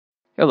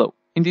Hello,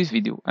 in this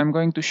video I'm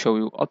going to show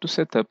you how to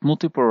set up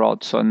multiple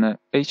routes on a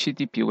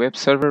HTTP web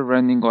server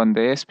running on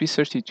the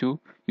ESP32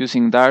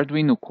 using the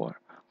Arduino core.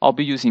 I'll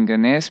be using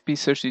an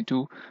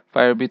ESP32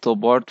 FireBeetle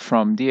board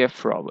from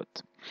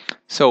DFRobot.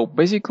 So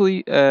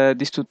basically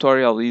this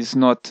tutorial is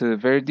not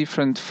very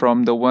different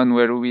from the one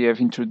where we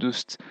have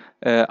introduced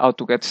how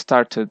to get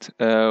started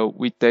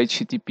with the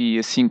HTTP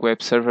async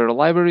web server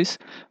libraries,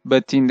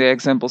 but in the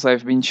examples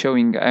I've been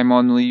showing I'm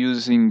only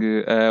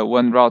using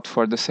one route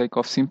for the sake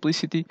of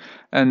simplicity,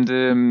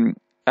 and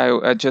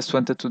I just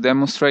wanted to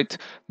demonstrate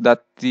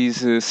that this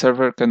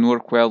server can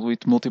work well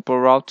with multiple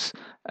routes,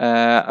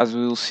 as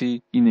we will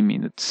see in a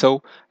minute.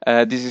 So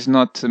this is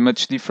not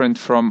much different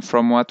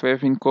from what we have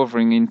been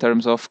covering in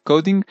terms of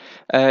coding.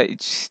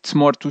 It's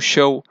more to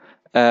show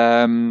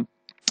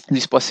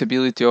this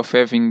possibility of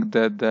having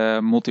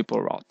the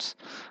multiple routes.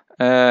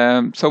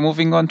 So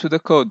moving on to the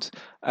code,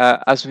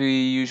 as we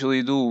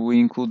usually do, we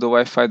include the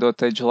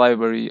Wi-Fi.Edge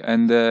library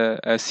and the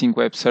async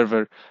web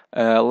server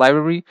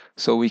library,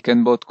 so we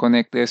can both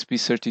connect the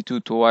ESP32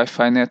 to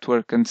Wi-Fi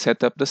network and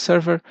set up the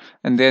server,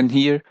 and then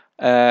here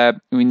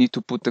we need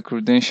to put the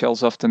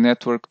credentials of the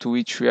network to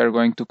which we are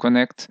going to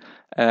connect,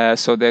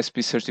 so the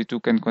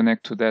ESP32 can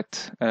connect to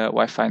that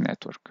Wi-Fi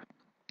network.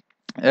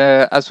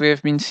 As we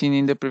have been seeing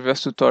in the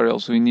previous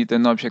tutorials, we need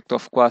an object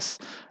of class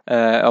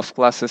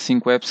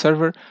async web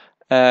server,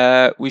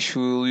 which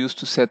we will use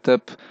to set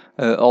up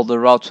all the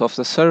routes of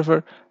the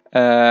server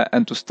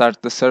and to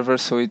start the server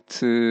so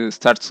it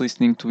starts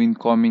listening to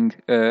incoming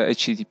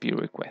HTTP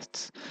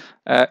requests.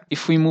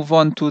 If we move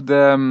on to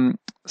the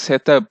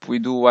setup, we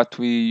do what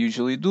we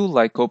usually do,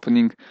 like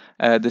opening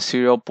the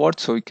serial port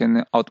so we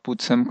can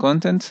output some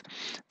content,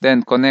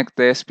 then connect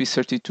the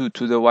ESP32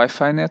 to the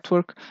Wi-Fi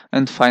network,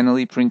 and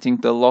finally printing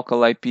the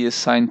local IP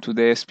assigned to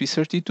the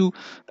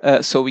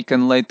ESP32 so we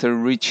can later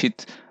reach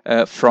it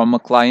from a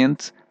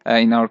client.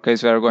 In our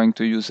case, we are going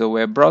to use a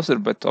web browser,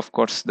 but of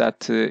course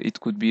that it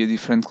could be a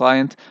different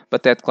client,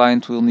 but that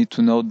client will need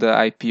to know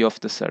the IP of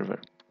the server.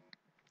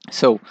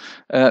 So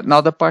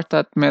now the part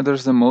that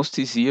matters the most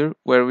is here,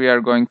 where we are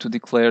going to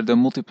declare the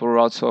multiple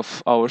routes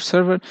of our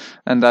server.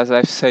 And as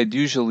I've said,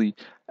 usually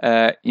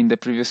in the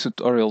previous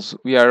tutorials,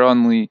 we are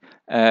only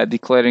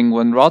declaring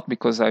one route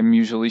because I'm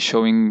usually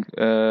showing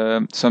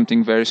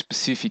something very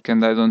specific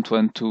and I don't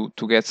want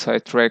to get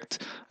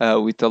sidetracked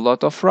with a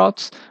lot of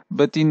routes.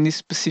 But in this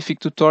specific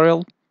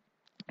tutorial,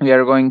 we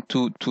are going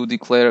to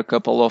declare a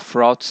couple of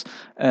routes,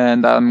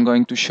 and I'm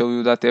going to show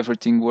you that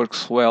everything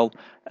works well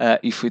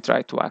if we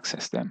try to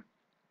access them.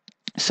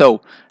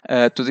 So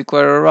to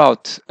declare a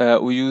route,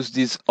 we use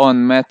this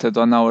on method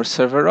on our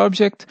server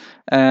object,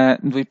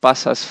 and we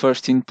pass as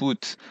first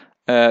input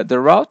the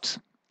route.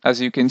 As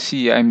you can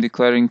see, I'm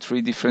declaring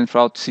 3 different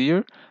routes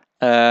here.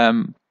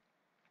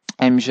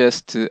 I'm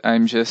just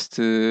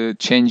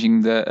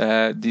changing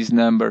this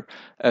number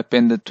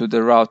appended to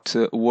the route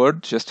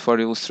word just for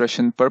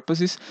illustration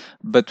purposes,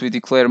 but we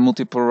declare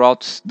multiple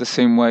routes the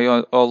same way,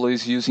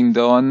 always using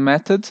the on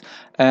method,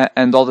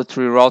 and all the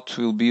 3 routes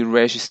will be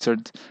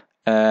registered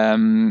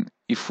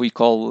if we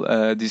call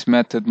this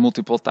method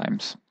multiple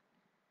times.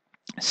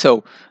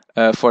 So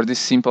for this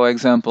simple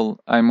example,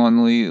 I'm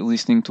only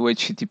listening to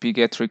HTTP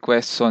GET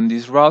requests on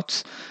these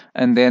routes,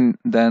 and then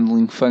the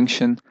handling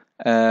function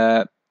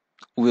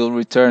will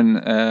return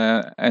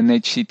an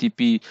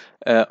HTTP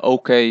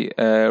OK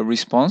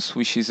response,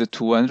 which is a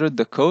 200,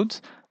 the code.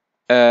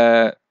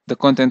 The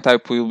content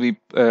type will be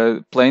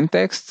plain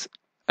text,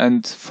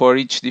 and for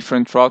each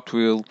different route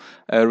we'll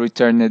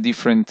return a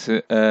different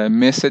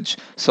message,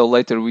 so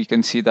later we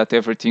can see that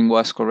everything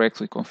was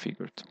correctly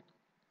configured.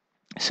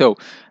 So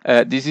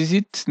this is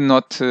it.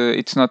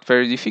 It's not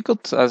very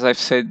difficult. As I've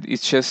said,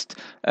 it's just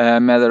a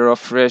matter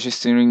of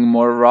registering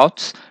more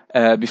routes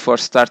before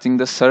starting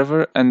the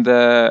server, and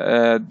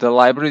the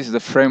libraries, the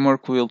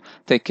framework, will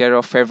take care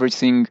of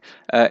everything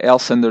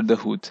else under the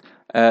hood.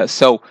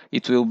 So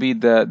it will be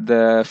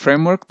the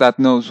framework that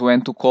knows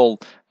when to call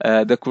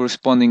the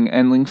corresponding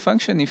handling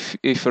function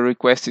if a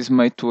request is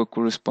made to a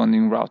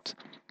corresponding route.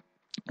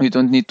 We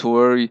don't need to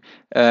worry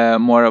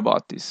more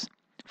about this.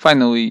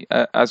 Finally,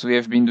 as we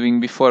have been doing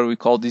before, we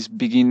call this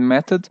begin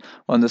method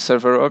on the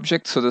server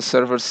object, so the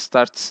server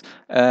starts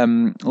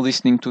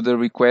listening to the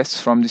requests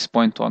from this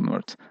point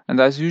onward. And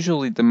as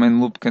usually, the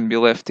main loop can be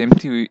left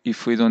empty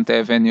if we don't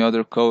have any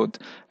other code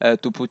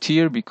to put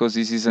here, because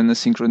this is an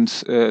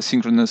asynchronous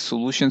synchronous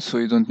solution, so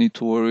you don't need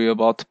to worry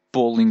about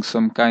polling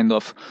some kind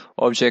of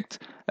object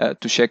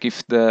to check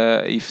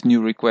if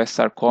new requests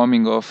are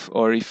coming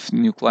or if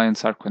new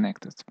clients are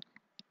connected.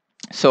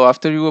 So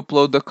after you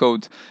upload the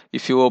code,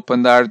 if you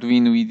open the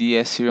Arduino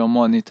IDE serial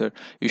monitor,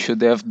 you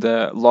should have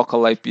the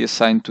local IP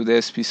assigned to the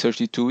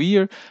ESP32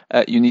 here.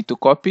 You need to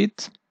copy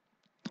it,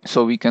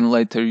 so we can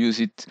later use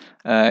it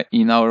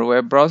in our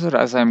web browser,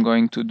 as I'm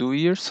going to do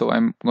here. So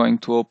I'm going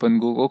to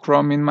open Google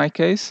Chrome in my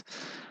case,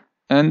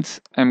 and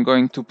I'm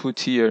going to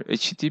put here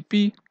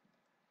HTTP,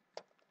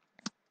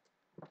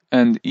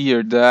 and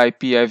here the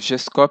IP I've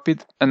just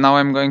copied, and now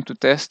I'm going to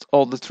test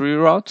all the 3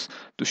 routes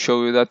to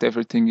show you that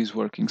everything is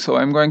working. So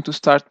I'm going to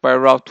start by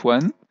route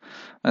 1.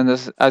 and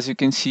as you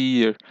can see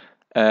here,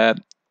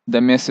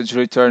 the message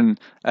return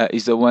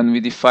is the one we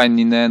defined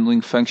in the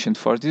handling function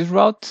for this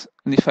route.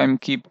 And if I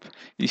keep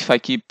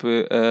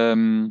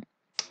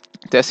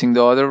testing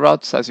the other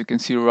routes, as you can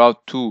see, route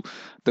 2,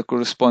 the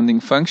corresponding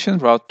function,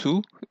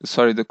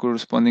 the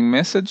corresponding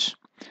message.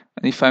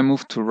 And if I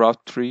move to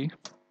route 3,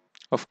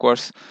 of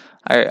course,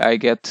 I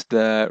get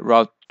the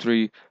route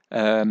 3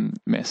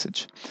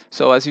 message.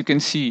 So as you can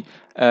see,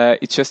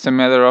 it's just a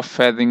matter of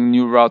adding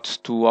new routes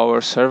to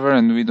our server,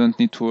 and we don't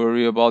need to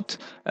worry about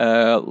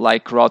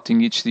like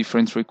routing each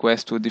different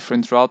request to a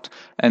different route,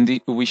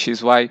 and which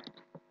is why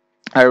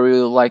I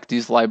really like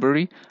this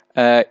library.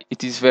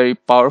 It is very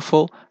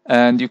powerful,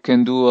 and you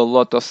can do a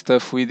lot of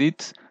stuff with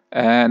it.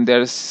 And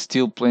there's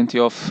still plenty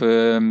of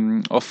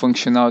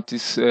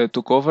functionalities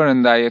to cover,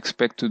 and I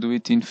expect to do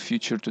it in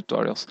future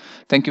tutorials.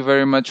 Thank you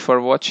very much for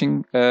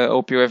watching.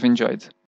 Hope you have enjoyed.